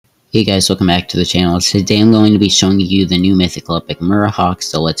Hey guys, welcome back to the channel. Today I'm going to be showing you the new Mythical Epic Merahawk,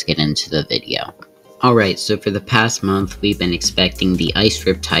 so let's get into the video. Alright, so for the past month, we've been expecting the Ice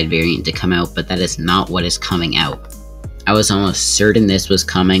Riptide variant to come out, but that is not what is coming out. I was almost certain this was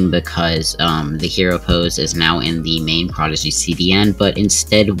coming because the hero pose is now in the main Prodigy CDN, but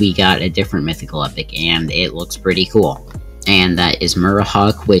instead we got a different Mythical Epic, and it looks pretty cool. And that is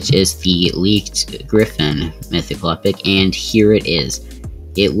Merahawk, which is the leaked Griffin Mythical Epic, and here it is.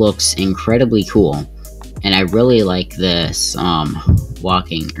 It looks incredibly cool, and I really like this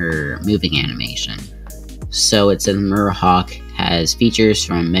walking or moving animation. So it says Merahawk has features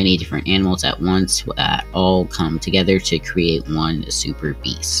from many different animals at once that all come together to create one super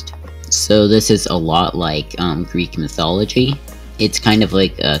beast. So this is a lot like Greek mythology. It's kind of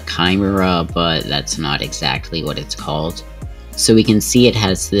like a chimera, but that's not exactly what it's called. So we can see it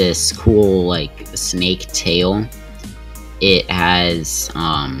has this cool like snake tail. It has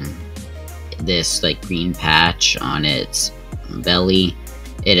this like green patch on its belly.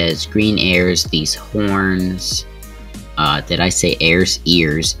 It has green ears, these horns. Did I say ears?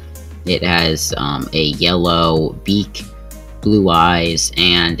 Ears. It has a yellow beak, blue eyes,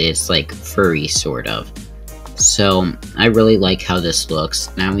 and it's like furry sort of. So I really like how this looks.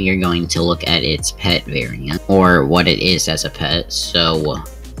 Now we are going to look at its pet variant, or what it is as a pet. So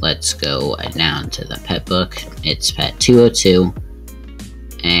let's go down to the pet book. It's pet 202,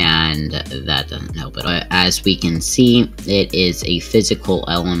 and that doesn't help it. As we can see, it is a physical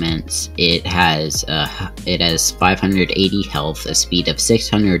element. It has 580 health, a speed of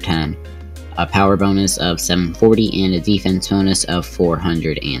 610, a power bonus of 740, and a defense bonus of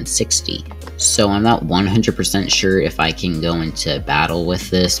 460. So I'm not 100% sure if I can go into battle with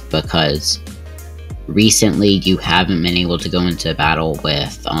this, because recently you haven't been able to go into battle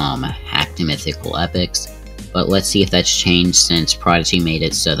with hacked mythical epics, but let's see if that's changed since Prodigy made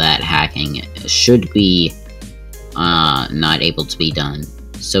it so that hacking should be not able to be done.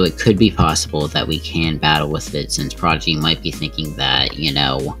 So it could be possible that we can battle with it, since Prodigy might be thinking that, you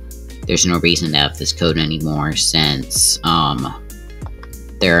know, there's no reason to have this code anymore since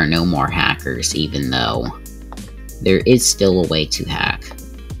there are no more hackers, even though there is still a way to hack.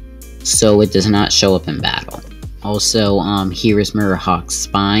 So it does not show up in battle. Also, here is Merahawk's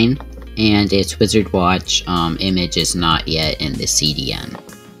spine, and its Wizard Watch image is not yet in the CDN.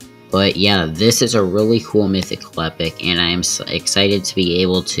 But yeah, this is a really cool mythical epic, and I am excited to be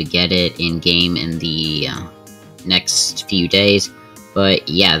able to get it in game in the next few days. But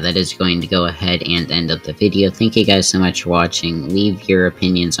yeah, that is going to go ahead and end up the video. Thank you guys so much for watching. Leave your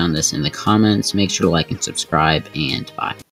opinions on this in the comments. Make sure to like and subscribe, and bye.